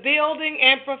in the building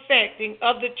and perfecting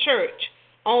of the church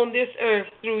on this earth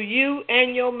through you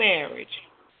and your marriage.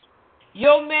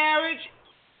 Your marriage,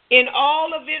 in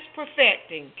all of its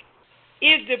perfecting,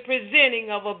 is the presenting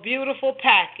of a beautiful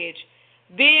package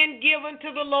being given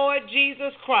to the Lord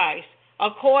Jesus Christ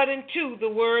according to the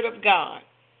Word of God.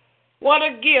 What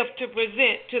a gift to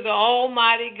present to the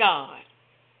Almighty God.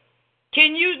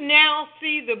 Can you now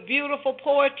see the beautiful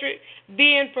portrait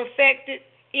being perfected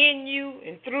in you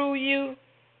and through you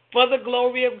for the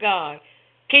glory of God?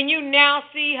 Can you now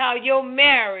see how your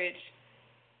marriage,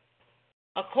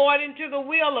 according to the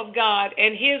will of God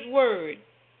and his word,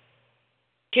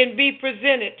 can be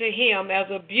presented to him as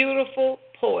a beautiful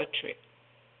portrait?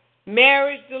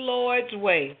 Marriage the Lord's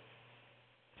way.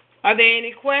 Are there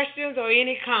any questions or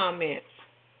any comments?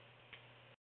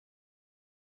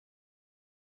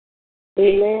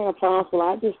 Amen, Apostle.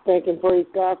 I just thank and praise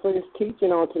God for this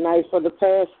teaching on tonight, for the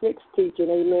past 6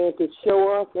 teaching, amen, to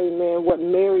show us, amen, what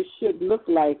marriage should look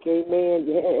like, amen,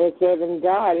 as having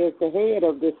God as the head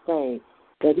of this thing,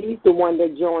 that he's the one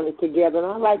that joined it together. And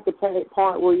I like the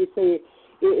part where you say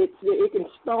it can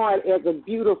start as a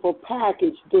beautiful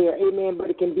package there, amen, but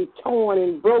it can be torn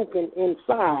and broken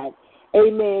inside.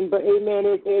 Amen. But, amen,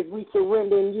 as we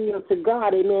surrender and yield to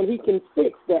God, amen, he can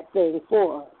fix that thing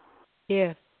for us.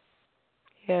 Yes.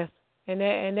 Yes.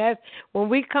 And that's when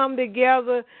we come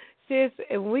together, sis,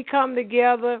 and we come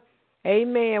together,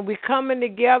 amen, we're coming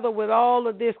together with all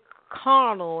of this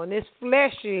carnal and this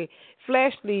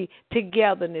fleshly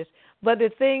togetherness. But the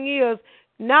thing is,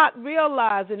 not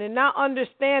realizing and not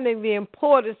understanding the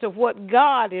importance of what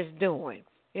God is doing.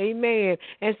 Amen.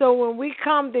 And so when we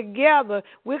come together,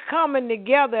 we're coming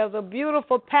together as a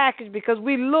beautiful package because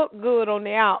we look good on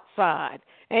the outside.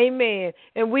 Amen.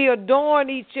 And we adorn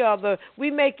each other.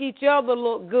 We make each other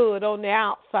look good on the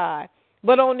outside.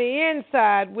 But on the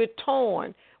inside, we're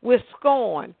torn. We're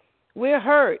scorned. We're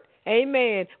hurt.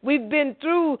 Amen. We've been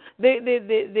through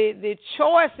the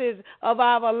choices of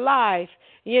our life,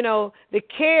 you know, the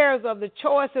cares of the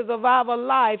choices of our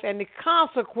life, and the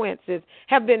consequences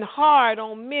have been hard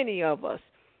on many of us.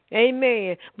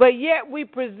 Amen. But yet we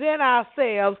present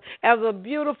ourselves as a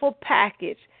beautiful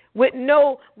package with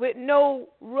no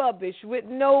rubbish, with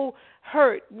no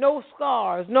hurt, no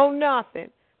scars, no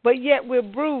nothing. But yet we're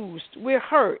bruised, we're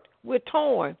hurt, we're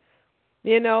torn.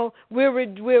 You know,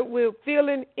 we're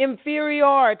feeling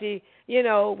inferiority. You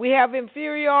know, we have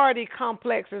inferiority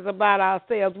complexes about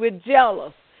ourselves. We're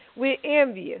jealous. We're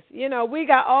envious. You know, we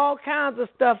got all kinds of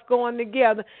stuff going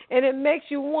together. And it makes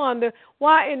you wonder,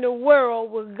 why in the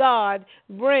world would God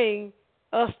bring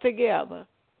us together?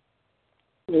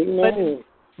 Amen.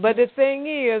 But the thing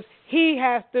is, he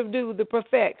has to do the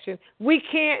perfection. We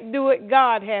can't do it.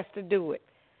 God has to do it.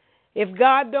 If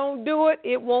God don't do it,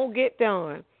 it won't get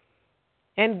done.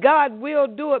 And God will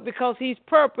do it because he's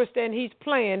purposed and he's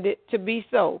planned it to be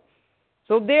so.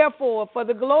 So therefore, for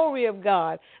the glory of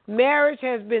God, marriage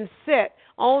has been set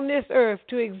on this earth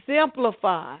to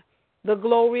exemplify the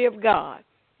glory of God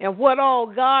and what all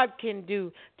God can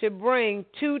do to bring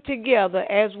two together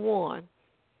as one.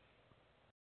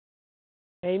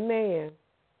 Amen.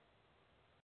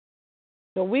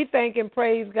 So we thank and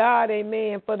praise God,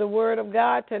 amen, for the word of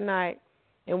God tonight.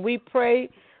 And we pray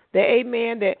that,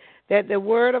 amen, that the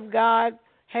word of God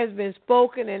has been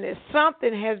spoken and that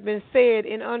something has been said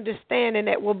in understanding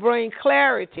that will bring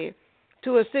clarity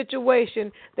to a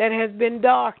situation that has been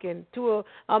darkened, to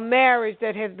a marriage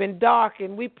that has been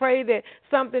darkened. We pray that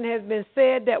something has been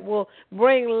said that will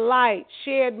bring light,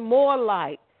 shed more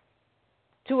light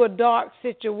to a dark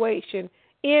situation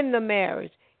in the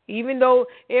marriage. Even though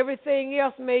everything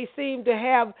else may seem to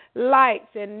have lights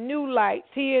and new lights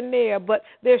here and there, but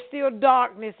there's still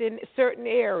darkness in certain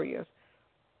areas.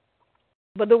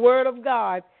 But the Word of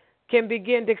God can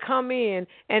begin to come in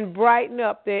and brighten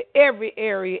up every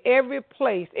area, every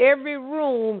place, every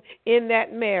room in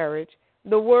that marriage.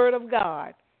 The Word of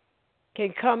God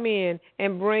can come in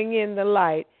and bring in the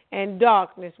light, and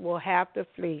darkness will have to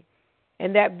flee.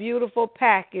 And that beautiful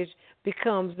package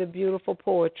becomes the beautiful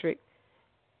portrait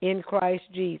in Christ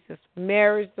Jesus.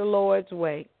 Marriage the Lord's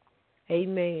way.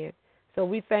 Amen. So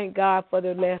we thank God for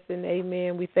the lesson.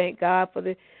 Amen. We thank God for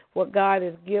what God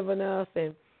has given us.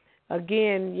 And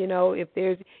again, if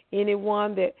there's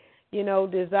anyone that,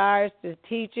 desires the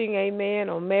teaching, amen,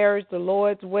 on marriage the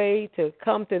Lord's way to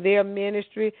come to their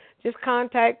ministry, just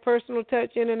contact Personal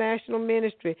Touch International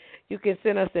Ministry. You can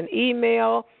send us an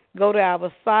email. Go to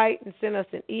our site and send us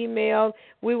an email.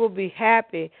 We will be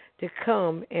happy to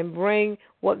come and bring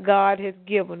what God has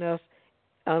given us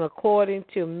according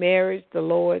to marriage the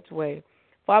Lord's way.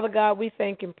 Father God, we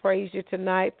thank and praise you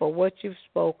tonight for what you've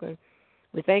spoken.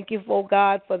 We thank you, for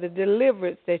God, for the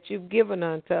deliverance that you've given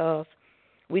unto us.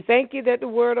 We thank you that the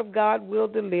word of God will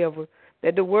deliver,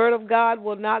 that the word of God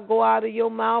will not go out of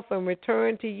your mouth and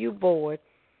return to you void.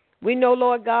 We know,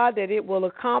 Lord God, that it will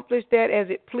accomplish that as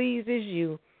it pleases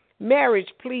you. Marriage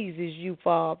pleases you,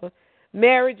 Father.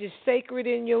 Marriage is sacred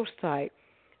in your sight.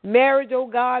 Marriage, oh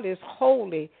God, is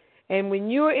holy. And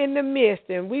when you're in the midst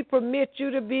and we permit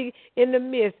you to be in the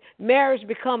midst, marriage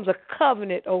becomes a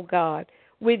covenant, oh God,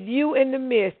 with you in the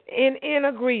midst, in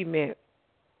agreement.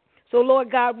 So,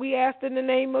 Lord God, we ask in the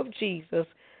name of Jesus,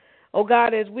 oh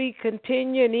God, as we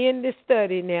continue and end this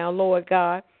study now, Lord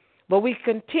God, but we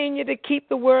continue to keep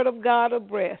the word of God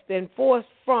abreast and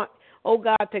forefront, oh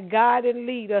God, to guide and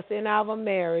lead us in our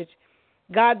marriage.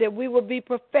 God, that we will be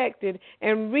perfected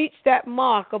and reach that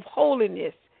mark of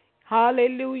holiness.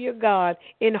 Hallelujah, God,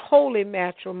 in holy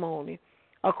matrimony,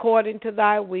 according to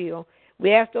thy will.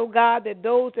 We ask, oh God, that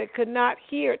those that could not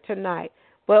hear tonight,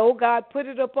 but, oh God, put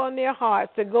it upon their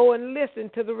hearts to go and listen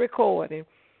to the recording.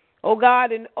 Oh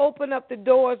God, and open up the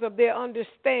doors of their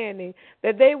understanding,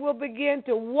 that they will begin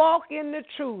to walk in the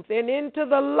truth and into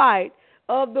the light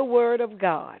of the word of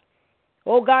God.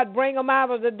 Oh God, bring them out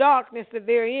of the darkness that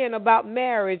they're in about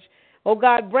marriage. Oh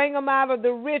God, bring them out of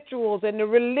the rituals and the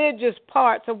religious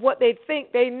parts of what they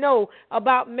think they know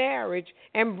about marriage,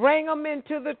 and bring them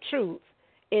into the truth,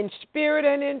 in spirit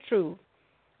and in truth.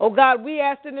 Oh God, we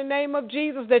ask in the name of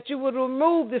Jesus that you would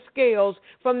remove the scales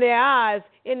from their eyes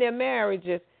in their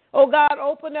marriages. Oh God,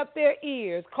 open up their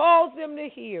ears, cause them to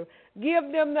hear,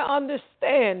 give them the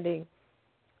understanding.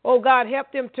 Oh God,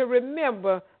 help them to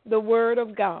remember the word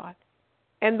of God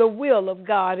and the will of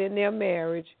God in their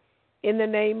marriage, in the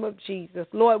name of Jesus.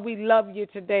 Lord, we love you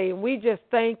today, and we just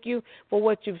thank you for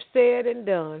what you've said and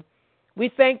done.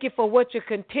 We thank you for what you're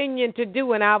continuing to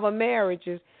do in our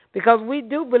marriages, because we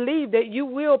do believe that you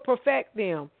will perfect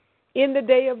them in the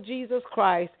day of Jesus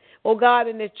Christ, oh God,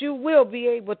 and that you will be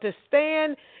able to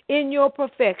stand in your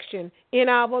perfection in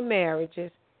our marriages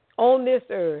on this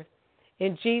earth.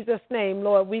 In Jesus' name,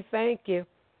 Lord, we thank you.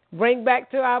 Bring back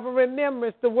to our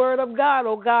remembrance the word of God,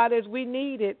 oh God, as we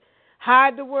need it.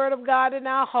 Hide the word of God in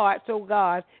our hearts, oh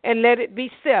God, and let it be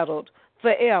settled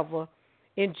forever.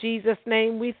 In Jesus'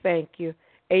 name we thank you.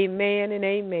 Amen and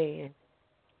amen.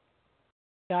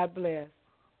 God bless.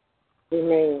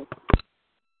 Amen.